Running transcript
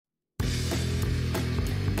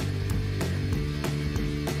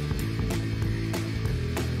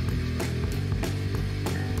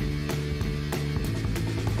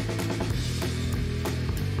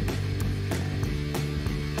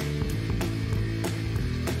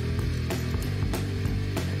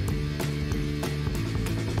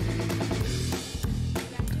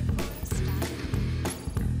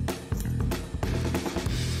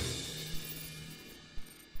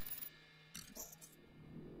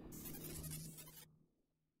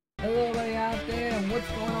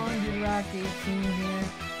what's going on? Rack18 here,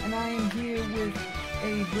 and I am here with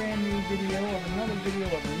a brand new video of another video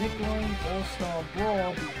of Nickelodeon All-Star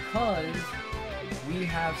Brawl because we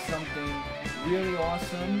have something really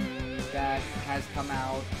awesome that has come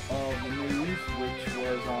out of the news, which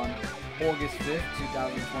was on August 5th,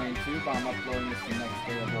 2022, but I'm uploading this the next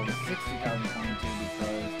day of August 6th, 2022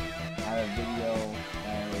 because I have a video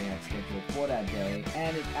that we had scheduled for that day,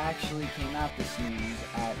 and it actually came out this news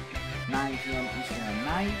at 9 p.m. Eastern at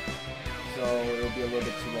night, so it'll be a little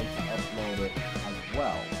bit too late to upload it as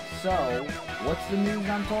well. So, what's the news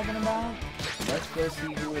I'm talking about? Let's go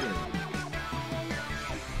see who it is.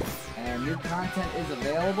 And new content is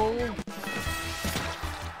available.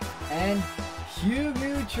 And Hugh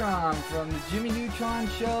Neutron from the Jimmy Neutron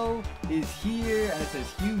Show is here, and it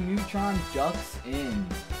says Hugh Neutron ducks in.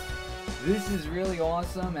 This is really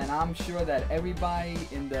awesome, and I'm sure that everybody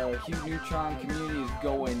in the Hugh Neutron community is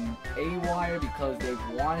going haywire because they've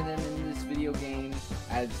wanted him in this video game,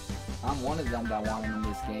 as I'm one of them that want him in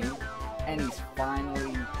this game, and he's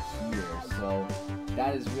finally here. So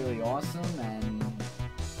that is really awesome, and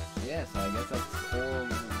yeah, so I guess that's all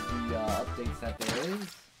the updates that there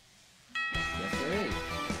is. Yes, there is.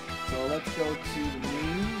 So let's go to the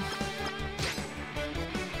news.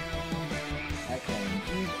 Okay,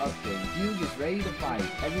 Hugh update. Hugh is ready to fight.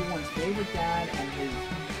 Everyone's favorite dad and his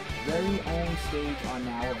very own stage are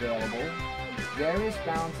now available. Various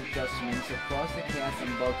balance adjustments across the cast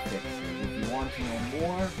and bug fixes. If you want to know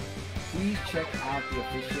more, please check out the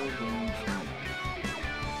official game channel.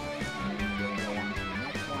 And then we'll go on to the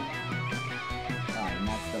next one. Alright, and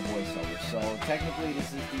that's the voiceover. So technically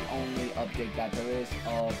this is the only update that there is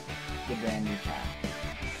of the brand new character.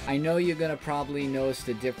 I know you're gonna probably notice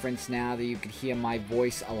the difference now that you can hear my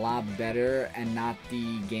voice a lot better and not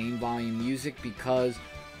the game volume music, because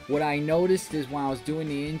what I noticed is when I was doing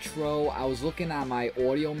the intro, I was looking at my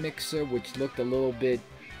audio mixer, which looked a little bit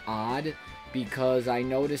odd because I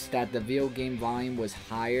noticed that the video game volume was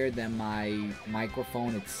higher than my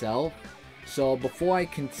microphone itself. So before I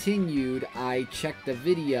continued, I checked the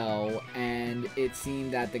video and it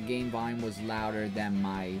seemed that the game volume was louder than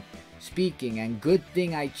my speaking, and good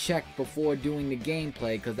thing I checked before doing the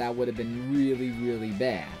gameplay because that would have been really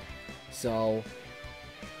bad. So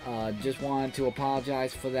just wanted to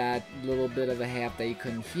apologize for that little bit of a half that you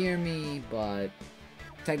couldn't hear me, but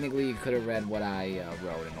technically you could have read what I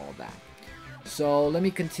wrote and all that. So let me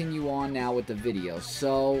continue on now with the video.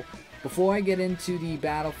 So before I get into the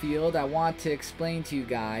battlefield, I want to explain to you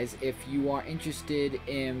guys, if you are interested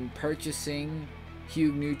in purchasing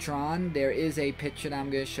Hugh Neutron, there is a picture that I'm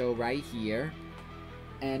going to show right here,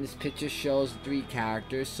 and this picture shows 3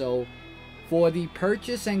 characters. So for the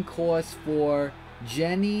purchase and cost for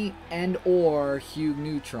Jenny and or Hugh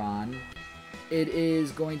Neutron, it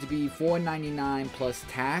is going to be $4.99 plus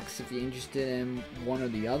tax if you're interested in one or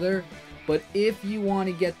the other. But if you want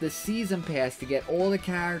to get the season pass to get all the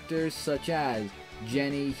characters such as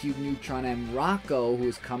Jenny, Hugh Neutron, and Rocco, who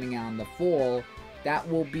is coming out in the fall, that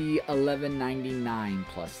will be $11.99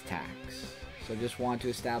 plus tax. So just want to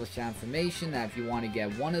establish that information, that if you want to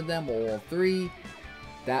get one of them or all 3,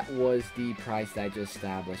 that was the price that I just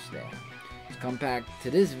established there. Let's come back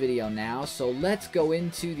to this video now. So let's go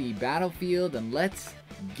into the battlefield and let's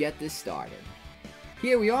get this started.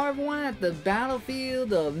 Here we are, everyone, at the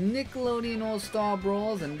battlefield of Nickelodeon All-Star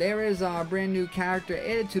Brawls, and there is our brand new character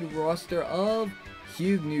added to the roster of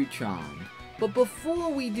Hugh Neutron. But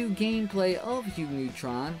before we do gameplay of Hugh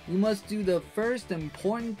Neutron, we must do the first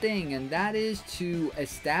important thing, and that is to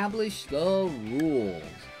establish the rules.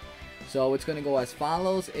 So it's going to go as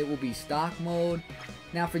follows. It will be stock mode.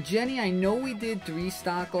 Now for Jenny, I know we did 3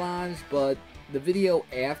 stock lives, but the video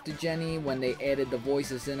after Jenny, when they added the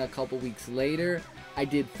voices in a couple weeks later, I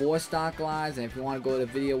did 4 stock lives, and if you want to go to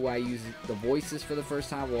the video where I use the voices for the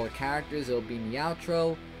first time of all the characters, it'll be in the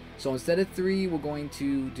outro. So instead of 3, we're going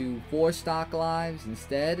to do 4 stock lives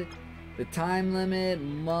instead. The time limit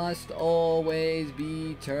must always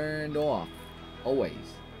be turned off. Always.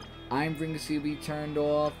 Iron frequency will be turned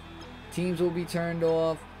off. Teams will be turned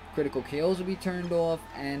off. Critical KOs will be turned off.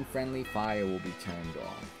 And friendly fire will be turned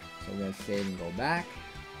off. So we're going to save and go back.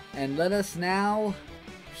 And let us now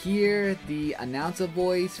hear the announcer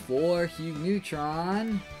voice for Hugh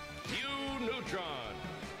Neutron. Hugh Neutron.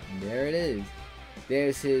 And there it is.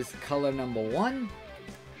 There's his color number 1,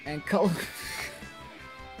 and color...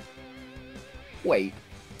 Wait,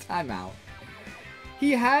 time out.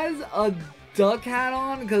 He has a duck hat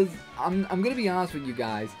on, because I'm gonna be honest with you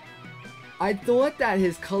guys. I thought that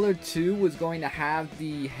his color 2 was going to have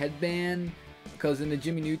the headband because in the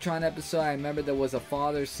Jimmy Neutron episode, I remember there was a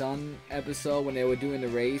father-son episode when they were doing the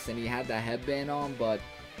race and he had that headband on, but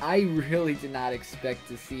I really did not expect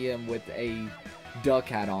to see him with a duck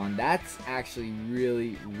hat on. That's actually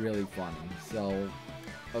really, really funny. So,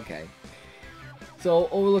 okay. So,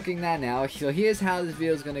 overlooking that now, so here's how this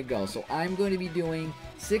video is going to go. So, I'm going to be doing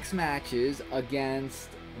 6 matches against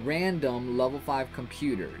random level 5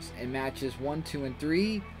 computers. In matches 1, 2, and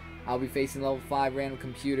 3, I'll be facing level 5 random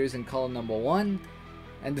computers in color number 1.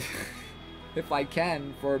 And if I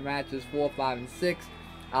can, for matches 4, 5, and 6,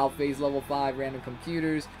 I'll face level 5 random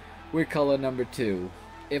computers with color number 2.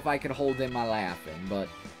 If I can hold in my laughing. But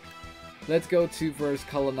let's go to first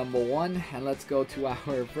color number 1. And let's go to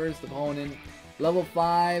our first opponent. Level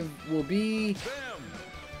 5 will be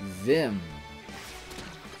Zim.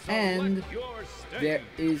 And there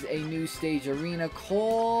is a new stage arena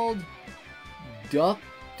called Duck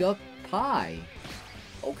Duck Pie.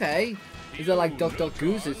 Okay. Is it like Duck Duck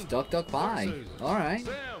Goose? It's Duck Duck Pie. Alright.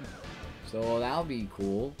 So that'll be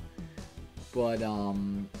cool. But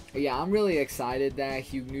yeah, I'm really excited that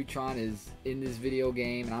Hugh Neutron is in this video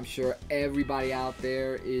game, and I'm sure everybody out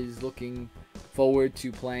there is looking forward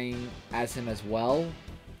to playing as him as well.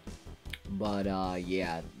 But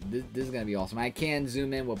yeah, this is gonna be awesome. I can't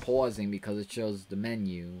zoom in with pausing because it shows the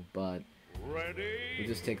menu, but we'll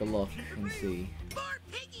just take a look and see.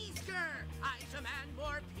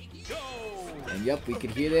 And yep, we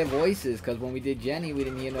could hear their voices, because when we did Jenny, we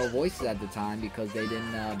didn't hear no voices at the time because they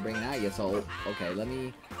didn't bring it out yet. So, okay, let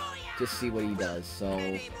me just see what he does.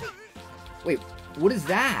 So, wait, what is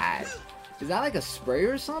that? Is that like a spray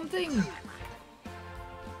or something?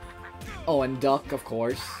 Oh, and Duck, of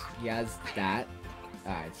course. He has that.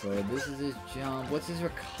 Alright, so this is his jump. What's his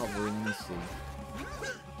recovery? Let me see.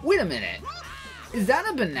 Wait a minute. Is that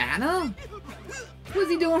a banana? What's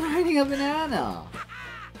he doing riding a banana?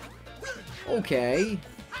 Okay.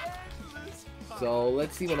 So,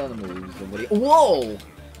 let's see what other moves. Whoa!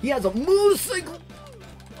 He has a motorcycle!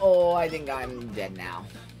 Oh, I think I'm dead now.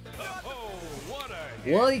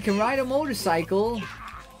 Well, he can ride a motorcycle.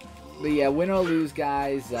 But yeah, win or lose,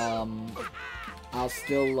 guys, I'll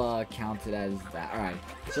still count it as that. Alright,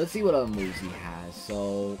 so let's see what other moves he has.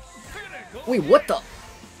 So, wait, what the?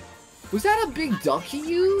 Was that a big duck he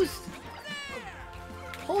used?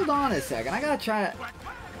 Hold on a second, I gotta try to...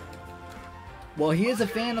 Well, he is a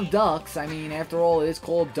fan of ducks. I mean, after all, it is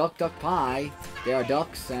called Duck Duck Pie. They are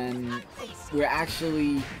ducks, and we're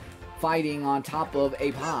actually fighting on top of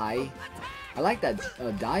a pie. I like that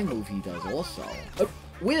dive move he does also.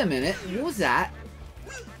 Wait a minute, what was that?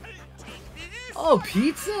 Oh,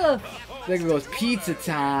 pizza? There goes pizza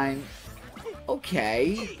time.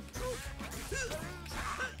 Okay.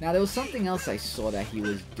 Now, there was something else I saw that he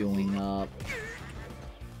was doing.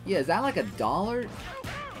 Yeah, is that like a dollar?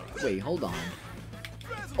 Wait, hold on.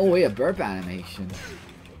 Oh, wait, a burp animation.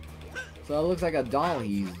 So it looks like a doll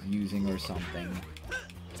he's using or something.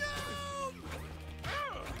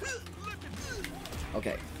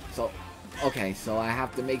 Okay, so I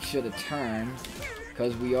have to make sure to turn,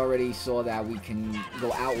 because we already saw that we can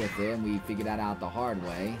go out with it, and we figured that out the hard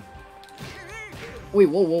way. Wait,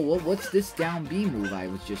 whoa, what's this down B move I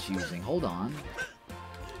was just using? Hold on.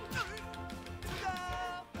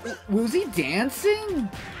 Was he dancing?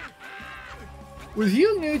 Was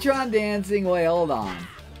Hugh Neutron dancing? Wait, hold on.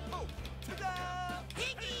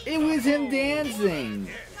 It was him dancing.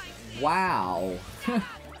 Wow.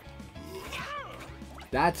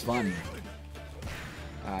 That's funny.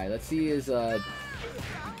 Alright, let's see his, I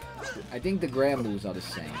think the grab moves are the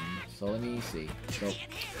same. So let me see. So,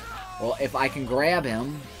 well, if I can grab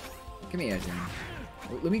him... Come here, Jim.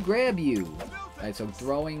 Let me grab you. Alright, so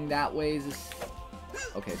throwing that way is...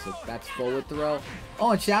 Okay, so that's forward throw.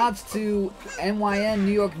 Oh, and shoutouts to NYN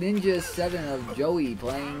New York Ninja 7 of Joey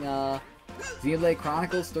playing Xenoblade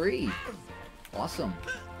Chronicles 3. Awesome.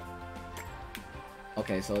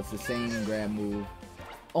 Okay, so it's the same grab move.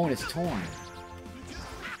 Oh, and it's torn.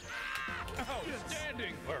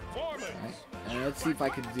 Alright, and let's see if I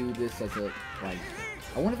could do this as a, like...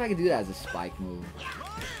 I wonder if I could do that as a spike move.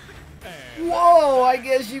 Whoa, I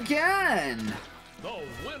guess you can! The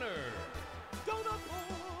winner!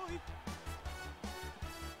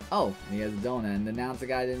 Oh, he has a donut, and the announcer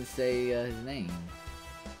guy didn't say his name.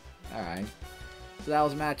 Alright. So that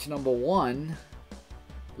was match number 1.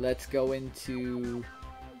 Let's go into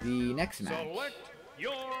the next match.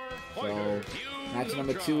 So, match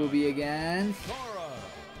number 2 will be against...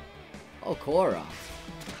 Oh, Cora.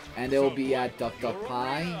 And it will be at Duck Duck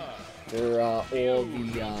Pie for all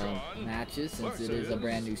the matches, since it is a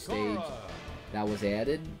brand new stage that was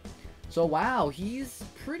added. So wow, he's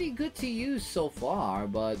pretty good to use so far,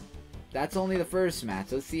 but That's only the first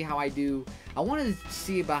match. Let's see how I do. I want to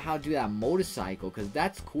see about how to do that motorcycle, because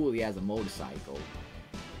that's cool. He has a motorcycle.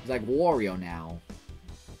 He's like Wario now.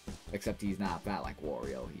 Except he's not fat like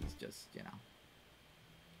Wario. He's just, you know.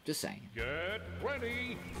 Just saying. Get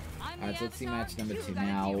ready. Alright, so let's see match number 2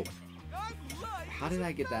 now. How did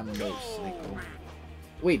I get that motorcycle?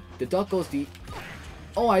 Wait, the duck goes the...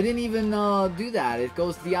 Oh, I didn't even do that. It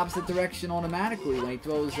goes the opposite direction automatically when he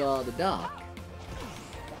throws the duck.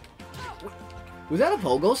 Was that a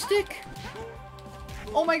pogo stick?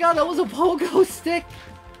 Oh my god, that was a pogo stick!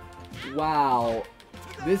 Wow.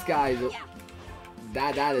 This guy's...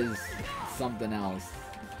 That is something else.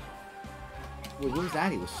 Wait, what was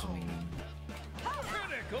that he was swinging?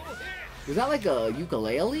 Was that like a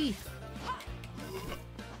ukulele?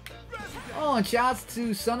 Oh, and shouts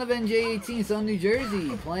to Son of NJ18, Son of New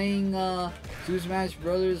Jersey, playing Super Smash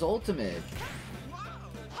Bros. Ultimate.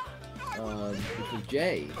 Which was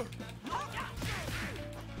Jay.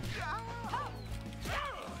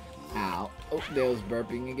 Ow. Oh, there was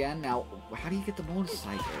burping again. Now, how do you get the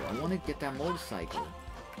motorcycle? I want to get that motorcycle.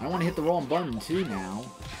 I don't want to hit the wrong button too now.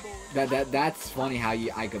 That's funny how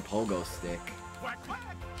I could pogo stick.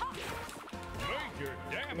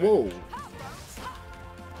 Whoa.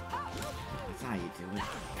 That's how you do it.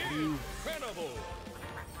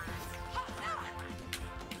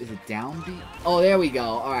 Is it down B? Oh, there we go.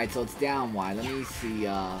 Alright, so it's down Y. Let me see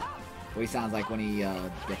what he sounds like when he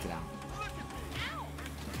gets it out.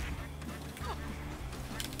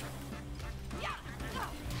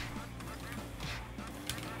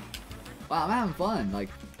 Wow, I'm having fun. Like,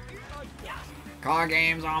 car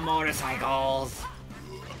games on motorcycles.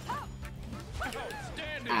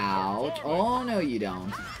 Ouch. Oh, no, you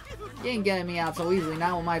don't. You ain't getting me out so easily,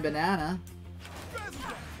 not with my banana.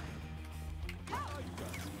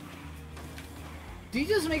 Do you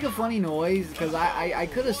just make a funny noise? Because I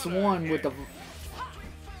could have sworn with the...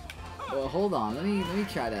 Well, hold on. Let me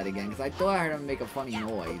try that again. Because I thought I heard him make a funny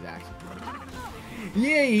noise, actually.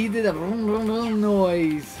 Yeah, he did a vroom, vroom, vroom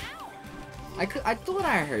noise. I thought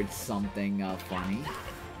I heard something funny.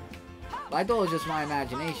 But I thought it was just my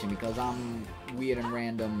imagination because I'm weird and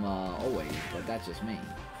random always, but that's just me.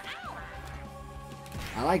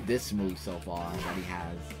 I like this move so far that he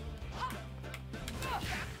has.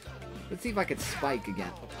 Let's see if I could spike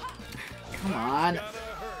again. Come on.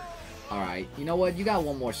 Alright, you know what? You got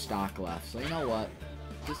one more stock left, so you know what?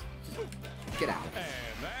 Just get out.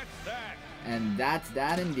 And that's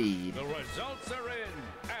that indeed. The results are in,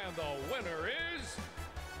 and the winner is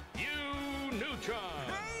Hugh Neutron.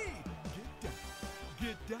 Hey!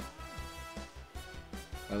 Get down.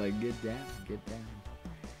 I like get down, get down.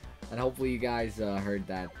 And hopefully you guys heard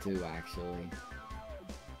that too, actually.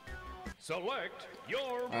 Select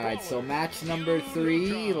your Alright, so brawler. match number Hugh 3,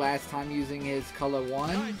 Neutron. last time using his color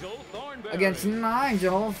 1, Nigel Thornberry. against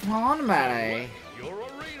Nigel Thornberry Your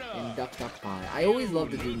arena. in Duck Duck Pie. I always love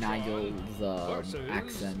to do Nigel's Versus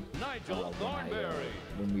accent Nigel Thornberry.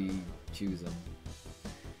 when we choose him.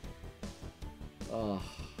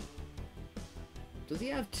 Does he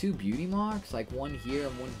have 2 beauty marks? Like one here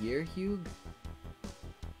and one here, Hugh?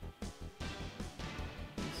 I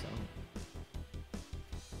think so.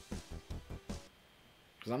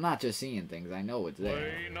 Because I'm not just seeing things, I know it's there.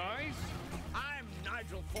 Play nice. I'm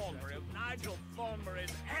Nigel Thornberry of Nigel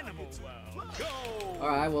Thornberry's Animal World. Go.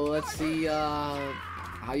 Alright, well let's see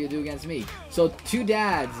how you do against me. So 2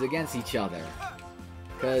 dads against each other.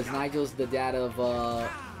 Because Nigel's the dad of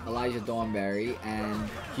Elijah Thornberry and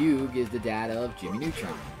Hugh is the dad of Jimmy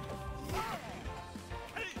Neutron.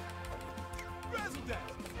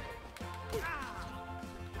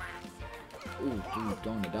 Ooh, dude,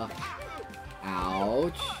 throwing the duck.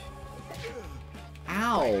 Ouch.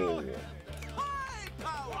 Ow.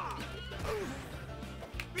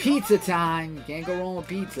 Pizza time. You can't go wrong with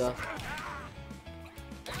pizza.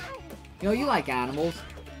 You know, you like animals.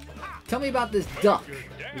 Tell me about this duck.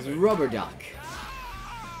 This rubber duck.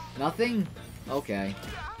 Nothing? Okay.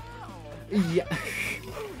 Yeah.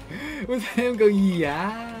 With him go,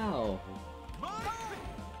 yow.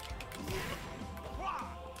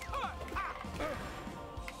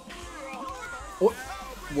 Oh,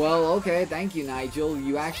 well, okay, thank you, Nigel.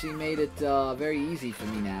 You actually made it very easy for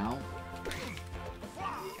me now.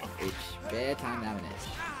 It's bad time having it.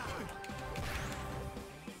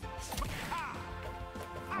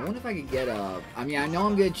 I wonder if I could get a... I mean, I know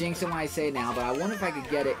I'm gonna jinx it when I say it now, but I wonder if I could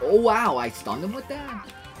get it... Oh, wow, I stunned him with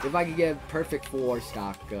that? If I could get perfect 4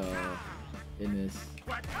 stock in this.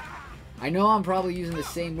 I know I'm probably using the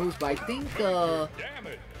same moves, but I think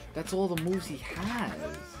that's all the moves he has.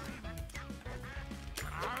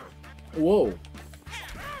 Whoa.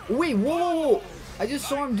 Wait, whoa! I just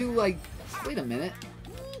saw him do like... Wait a minute.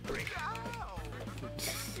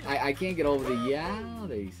 I can't get over the yeah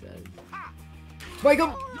that he says. Spike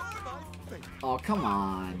him! Oh, come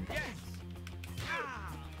on.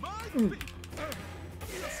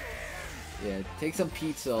 Yeah, take some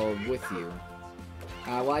pizza with you.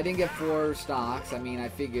 Well, I didn't get 4 stocks. I mean, I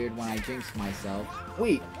figured when I jinxed myself.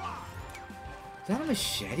 Wait. Is that a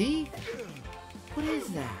machete? What is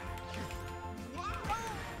that?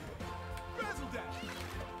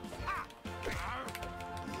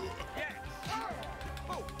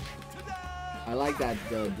 I like that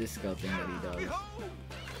disco thing that he does.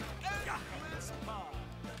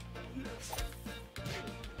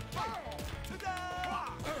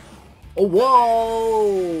 Oh,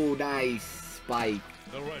 whoa! Nice spike.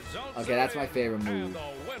 Okay, that's my favorite move. And the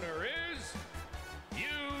winner is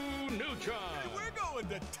Hugh Neutron. We're going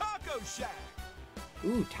to Taco Shack.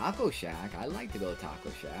 Ooh, Taco Shack. I like to go to Taco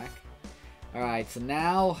Shack. Alright, so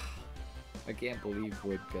now... I can't believe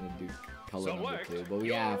we're gonna do color number 2, but we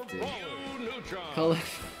have to. Color...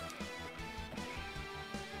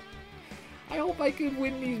 I hope I can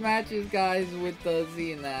win these matches, guys, with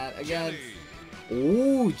seeing that. Against...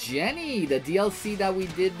 Ooh, Jenny! The DLC that we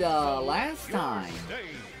did last time.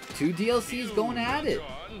 2 DLCs going at it.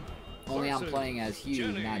 Only I'm playing as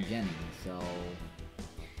Hugh, not Jenny, so...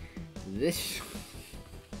 This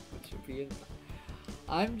should be...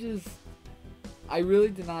 I really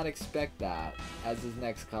did not expect that as his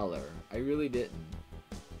next color. I really didn't.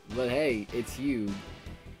 But hey, it's Hugh.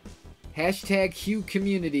 Hashtag Hugh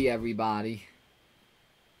community, everybody.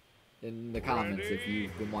 In the comments if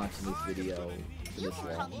you've been watching this video for this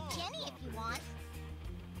long.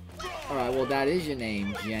 Alright, well that is your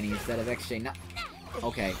name, Jenny, instead of XJ. No.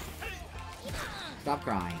 Okay. Stop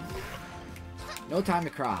crying. No time to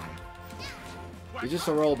cry. You're just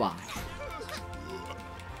a robot.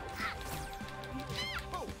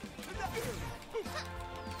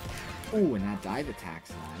 Ooh, and that dive attack's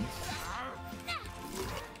nice.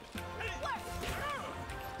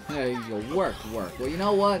 There you go. Work. Well, you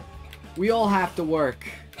know what? We all have to work.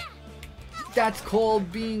 That's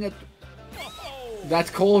called being a... That's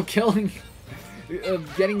called killing...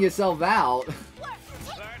 getting yourself out.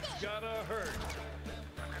 That's gotta hurt.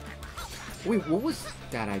 Wait, what was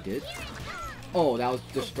that I did? Oh, that was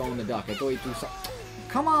just throwing the duck. I thought he threw something.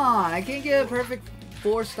 Come on! I can't get a perfect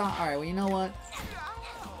 4-star. Alright, well, you know what?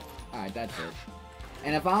 Alright, that's it.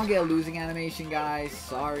 And if I don't get a losing animation, guys,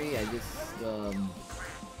 sorry. I just,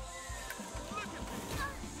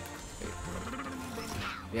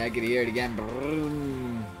 yeah, I can hear it again.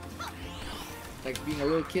 It's like being a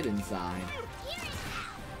little kid inside.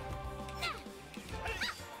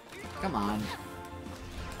 Come on.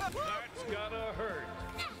 That's gotta hurt.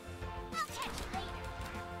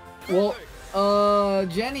 Well,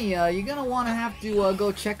 Jenny, you're gonna wanna have to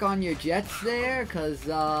go check on your jets there, cause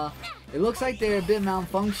it looks like they're a bit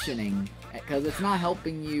malfunctioning, cause it's not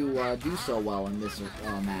helping you do so well in this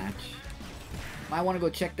match. Might wanna go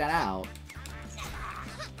check that out.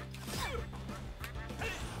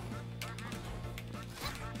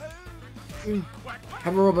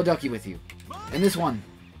 Have a Robo Ducky with you. And this one.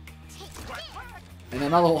 And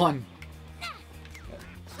another one.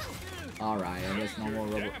 Alright, I guess no more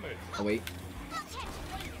Robo... Oh, wait.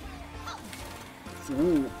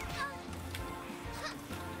 Ooh.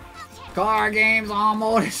 Car games on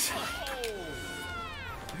motorcycle.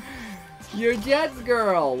 Your Jets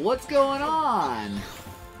girl. What's going on?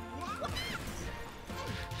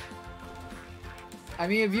 I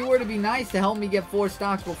mean, if you were to be nice to help me get 4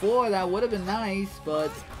 stocks before, that would have been nice,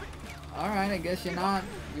 but... Alright, I guess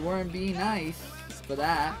you weren't being nice for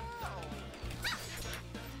that.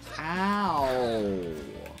 Ow!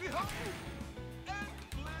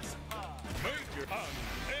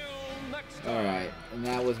 Alright, and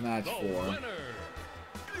that was match 4. We're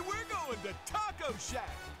going to Taco Shack.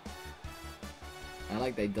 I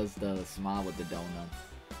like that he does the smile with the donuts.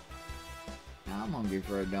 Now I'm hungry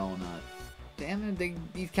for a donut. Damn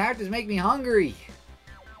it, these characters make me hungry!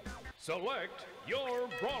 Select your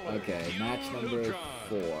brawler. Okay, match number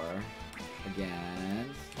 4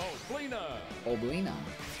 against Oblina.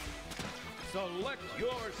 Select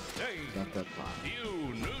your stage.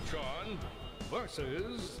 Hugh Neutron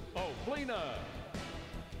versus Oblina.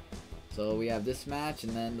 So we have this match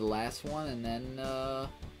and then the last one, and then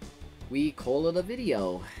we call it a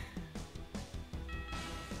video.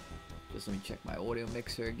 Just let me check my audio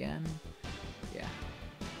mixer again. Yeah.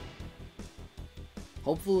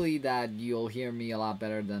 Hopefully that you'll hear me a lot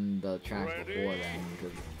better than the tracks before then,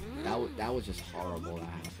 because that was just horrible that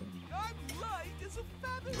happened.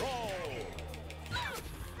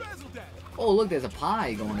 Oh, look, there's a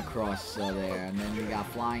pie going across there. And then we got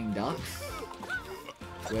flying ducks.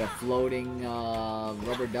 We have floating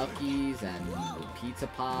rubber duckies and pizza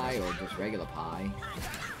pie or just regular pie.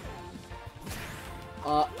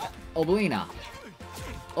 Oblina.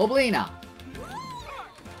 Oblina!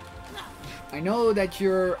 I know that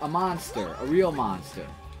you're a monster, a real monster.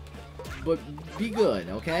 But be good,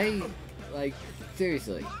 okay? Like,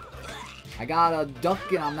 seriously. I got a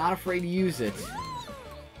duck and I'm not afraid to use it.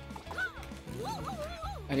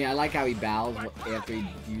 And yeah, I like how he bows after he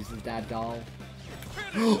uses that doll.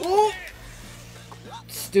 Oh!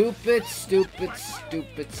 Stupid, stupid,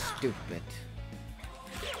 stupid, stupid.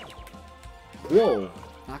 Whoa!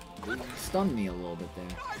 Stunned me a little bit there.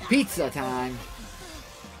 Pizza time!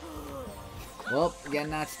 Well,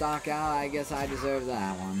 getting that stock out, I guess I deserve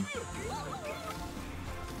that one.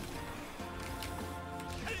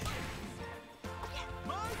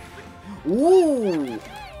 Ooh!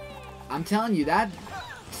 I'm telling you, that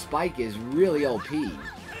spike is really OP.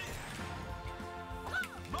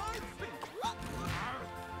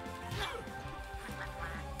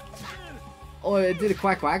 Oh, it did a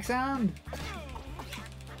quack quack sound?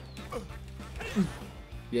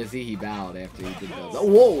 Yeah, see, he bowed after he did those.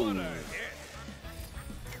 Whoa!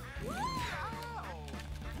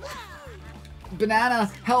 Banana,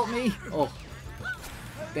 help me! Oh,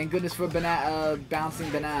 thank goodness for bouncing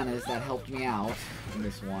bananas that helped me out in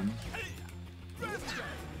this one.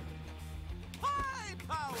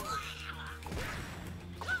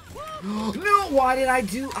 No! Why did I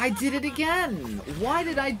did it again! Why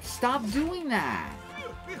did I stop doing that?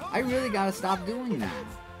 I really gotta stop doing that.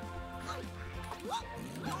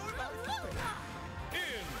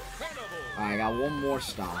 Alright, I got one more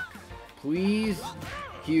stock. Please,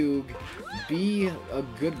 Hugh, be a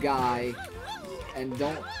good guy and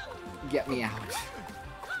don't get me out.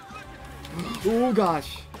 Oh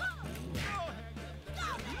gosh.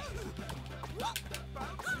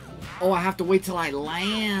 Oh, I have to wait till I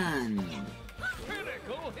land.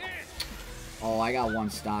 Oh, I got one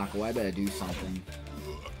stock. Well, I better do something.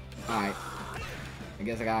 Alright. I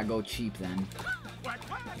guess I gotta go cheap then.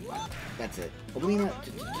 That's it. Oblina,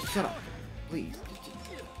 shut up. Please.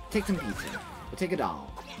 Take some pizza. We'll take a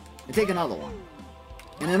doll. And take another one.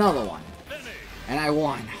 And another one. And I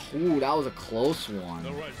won. Ooh, that was a close one.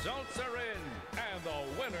 The results are in, and the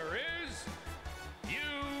winner is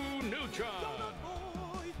Hugh Neutron.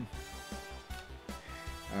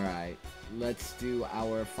 Alright, let's do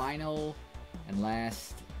our final and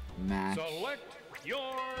last match. Select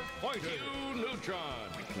your fighter. Hugh Neutron.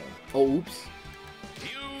 Okay. Oh, oops.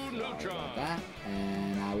 Hugh Neutron. That,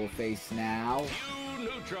 and I will face now. Hugh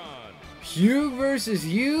Neutron. Hugh versus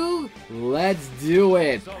Hugh? Let's do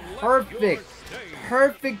it. Perfect.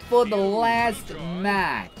 Perfect for the last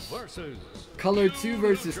match. Color 2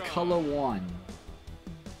 versus Color 1.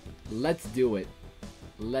 Let's do it.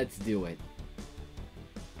 Let's do it.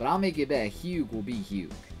 But I'll make it better. Hugh will be Hugh.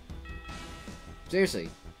 Seriously.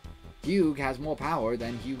 Hugh has more power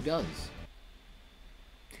than Hugh does.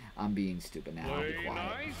 I'm being stupid now. I'll be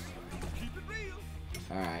quiet.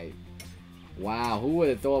 Alright. Wow, who would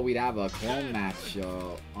have thought we'd have a clone match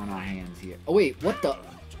on our hands here? Oh, wait, what the?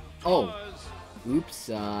 Oh. Oops,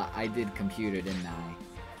 I did computer, didn't I?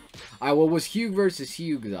 Alright, well, it was Hugh versus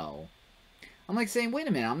Hugh, though. I'm like saying, wait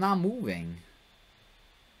a minute, I'm not moving.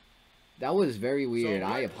 That was very weird.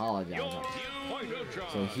 I apologize.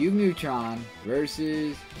 So, Hugh Neutron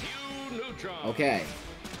versus... Okay.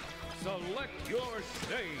 Select your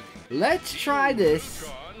stage. Let's try this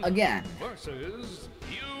again. Versus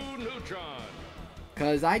Hugh Neutron.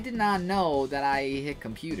 Because I did not know that I hit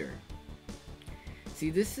computer.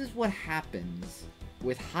 See, this is what happens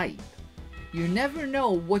with hype. You never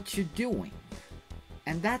know what you're doing.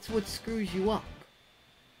 And that's what screws you up.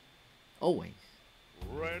 Always.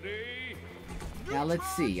 Ready? Now let's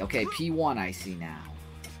see. Okay, P1 I see now.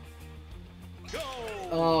 Go.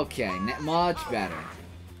 Okay, much better.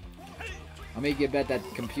 I'll make you bet that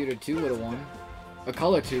computer 2 would have won. Or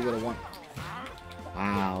color 2 would have won.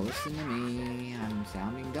 Wow, listen to me. I'm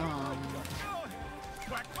sounding dumb.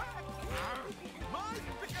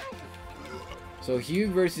 So Hugh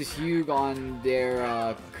versus Hugh on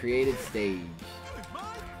their created stage.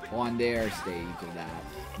 On their stage of that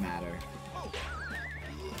matter.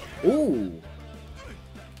 Ooh!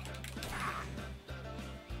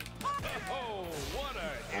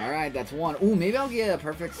 Alright, that's one. Ooh, maybe I'll get a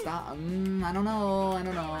perfect stock. I don't know.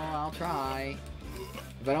 I'll try.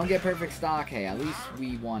 If I don't get perfect stock, hey, at least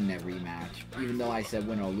we won every match. Even though I said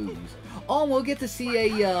win or lose. Oh, we'll get to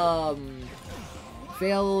see a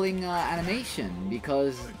failing animation,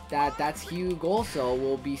 because that's Hugh also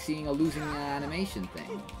will be seeing a losing animation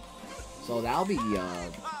thing. So that'll be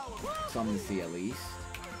something to see at least.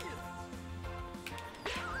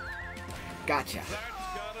 Gotcha.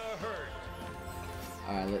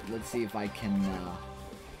 Alright, let's see if I can...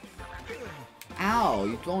 Ow!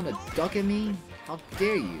 You throwing a duck at me? How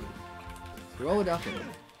dare you? Throw a duck at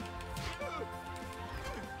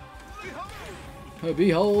me.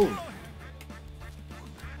 Behold!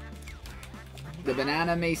 The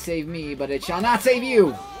banana may save me, but it shall not save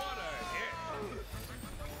you!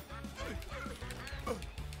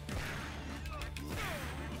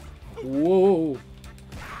 Whoa!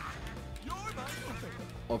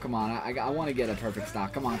 Oh, come on. I want to get a perfect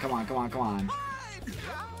stock. Come on, come on, come on, come on.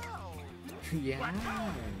 Yeah.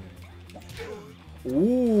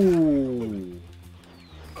 Ooh.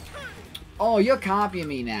 Oh, you're copying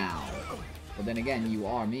me now. But then again, you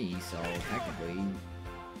are me, so technically...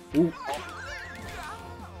 Ooh.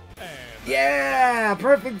 Yeah!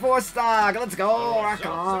 Perfect 4 stock! Let's go! Rock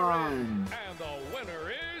on! And the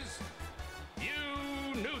winner is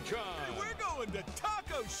Hugh Neutron. We're going to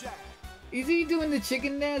Taco Shack. Is he doing the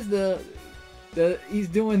chicken dance? He's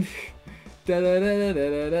doing...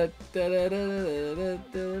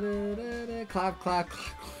 Clap, clap, clap.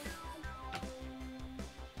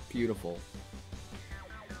 Beautiful.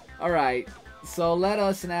 Alright, so let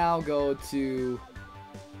us now go to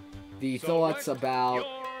the thoughts about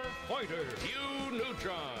Pointer, Hugh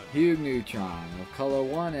Neutron. Hugh Neutron of color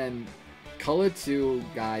 1 and color 2,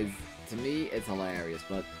 guys. To me, it's hilarious.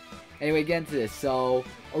 But anyway, get into this. So,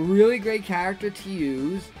 a really great character to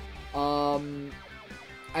use.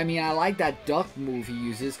 I mean, I like that duck move he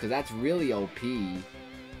uses because that's really OP.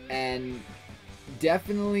 And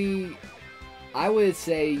definitely, I would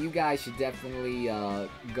say you guys should definitely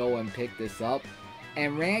go and pick this up.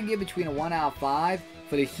 And rank it between a 1 out of 5.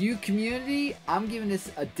 For the Hugh community, I'm giving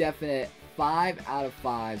this a definite 5 out of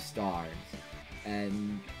 5 stars.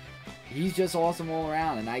 And he's just awesome all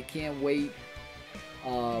around. And I can't wait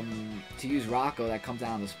to use Rocco that comes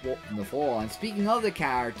out in the fall. And speaking of the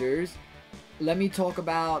characters, let me talk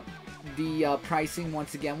about the pricing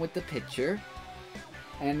once again with the picture.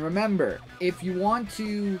 And remember, if you want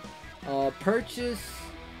to purchase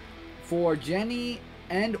for Jenny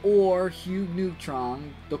and or Hugh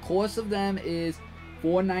Neutron, the cost of them is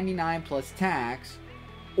 $4.99 plus tax.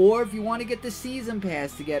 Or if you want to get the season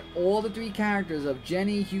pass to get all the 3 characters of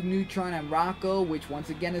Jenny, Hugh Neutron, and Rocco, which once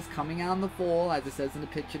again is coming out in the fall, as it says in the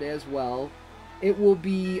picture there as well, it will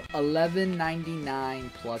be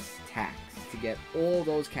 $11.99 plus tax to get all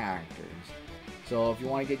those characters. So if you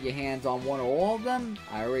want to get your hands on one or all of them,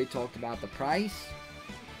 I already talked about the price.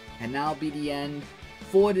 And that'll be the end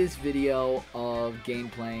for this video of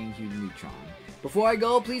gameplaying Hugh Neutron. Before I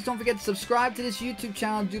go, please don't forget to subscribe to this YouTube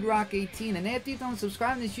channel, DudeRock18. And after you're done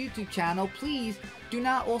subscribing to this YouTube channel, please do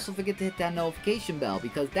not also forget to hit that notification bell,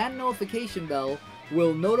 because that notification bell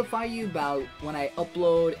will notify you about when I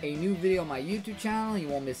upload a new video on my YouTube channel. You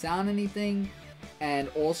won't miss out on anything. And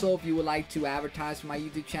also, if you would like to advertise for my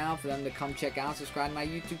YouTube channel, for them to come check out and subscribe to my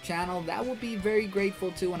YouTube channel, that would be very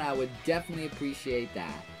grateful too, and I would definitely appreciate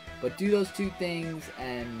that. But do those 2 things,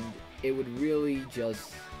 and it would really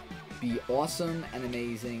just be awesome and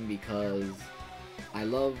amazing, because I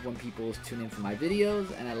love when people tune in for my videos,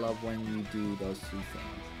 and I love when you do those 2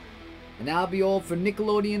 things. And that'll be all for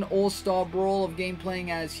Nickelodeon All-Star Brawl of gameplaying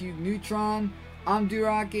as Hugh Neutron. I'm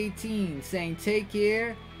DudeRock18 saying take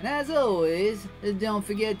care, and as always, don't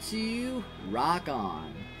forget to rock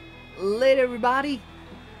on. Later, everybody.